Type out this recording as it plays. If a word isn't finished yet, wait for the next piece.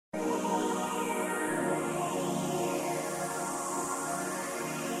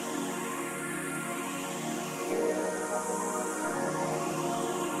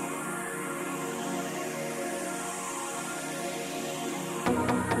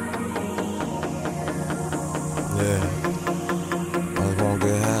Yeah, I was gonna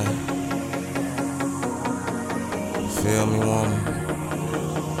get high. Feel me, woman?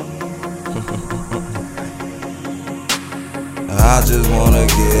 I just wanna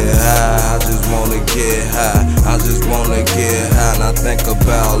get high, I just wanna get high, I just wanna get high, and I think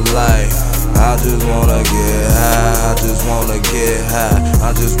about life. I just wanna get high, I just wanna get high,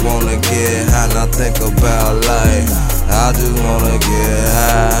 I just wanna get high, and I think about life. I just wanna get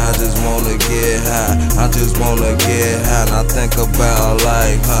high, I just wanna get high, I just wanna get high, and I think about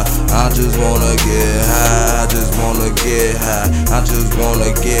life. I just wanna get high, I just wanna get high, I just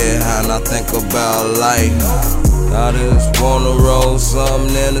wanna get high, and I think about life. I just wanna roll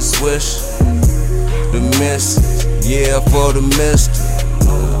something in a swish. The mist, yeah, for the mist.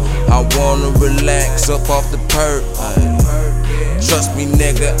 I wanna relax up off the perk. Trust me,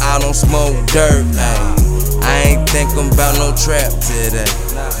 nigga, I don't smoke dirt. I ain't thinking about no trap today.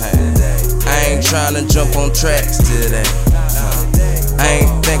 I ain't tryna jump on tracks today. I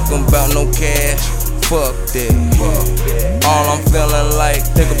ain't thinking about no cash. Fuck that. All I'm feeling like,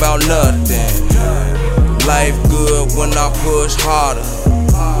 think about nothing. Life good when I push harder.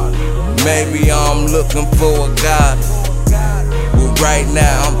 Maybe I'm looking for a God, but right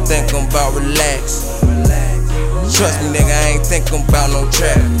now I'm thinking about relax. Trust me, nigga, I ain't thinking about no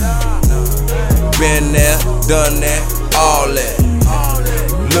trap. Been there, done that, all that.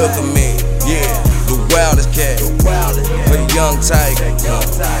 Look at me, yeah, the wildest cat. For the young tiger,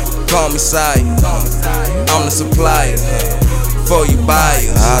 call me sire. I'm the supplier. For you buy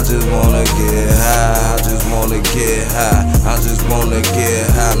it. I just wanna get high, I just wanna get high, I just wanna get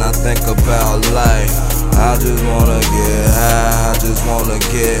high, and I think about life. I just wanna get high, I just wanna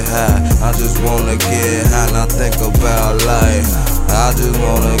get high, I just wanna get high, and I think about life. I just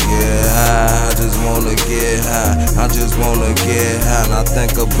wanna get high, I just wanna get high, I just wanna get high, and I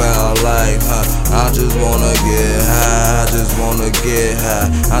think about life. I just wanna get high, I just wanna get high,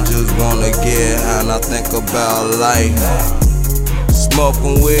 I just wanna get high, and I think about life.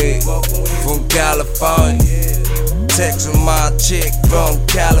 Smoking weed from California, texting my chick from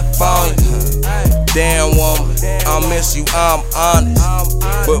California. Damn woman, I miss you, I'm honest.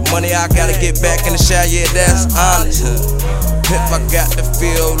 But money I gotta get back in the shower, yeah, that's honest. If I got to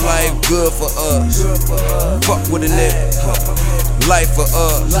feel life good for us, fuck with a nigga, life for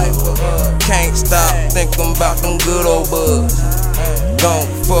us. Can't stop thinking about them good old buds. Don't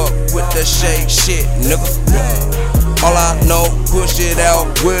fuck with that shake shit, nigga. All I know, push it out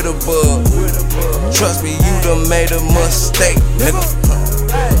with a bug. Trust me, you done made a mistake, nigga.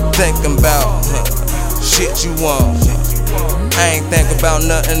 Thinking about shit you want. I ain't thinking about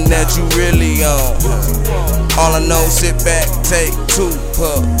nothing that you really on. All I know, sit back, take 2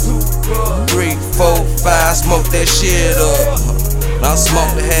 puffs, 3, 4, 5, smoke that shit up. Now smoke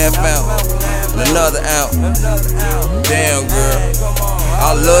the half ounce, and another ounce. Damn girl,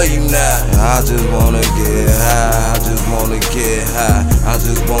 I love you now. I just wanna get high, I just wanna get high, I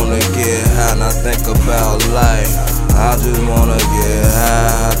just wanna get high, and I think about life. I just wanna get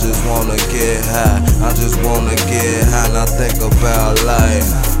high, I just wanna get high, I just wanna get high, and I think about life.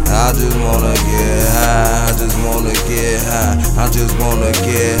 I just wanna get high, I just wanna get high, I just wanna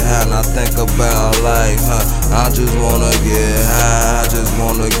get high, and I think about life. I just wanna get high, I just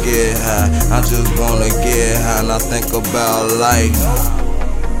wanna get high, I just wanna get high, and I think about life.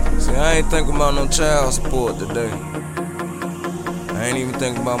 See, I ain't thinking about no child support today. I ain't even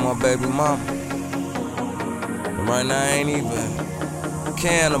thinking about my baby mama. And right now I ain't even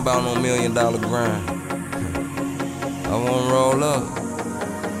caring about no $1 million grind. I wanna roll up,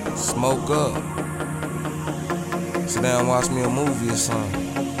 smoke up, sit down and watch me a movie or something.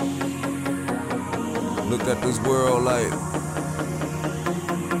 Look at this world like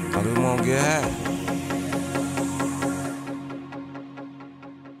I just wanna get high.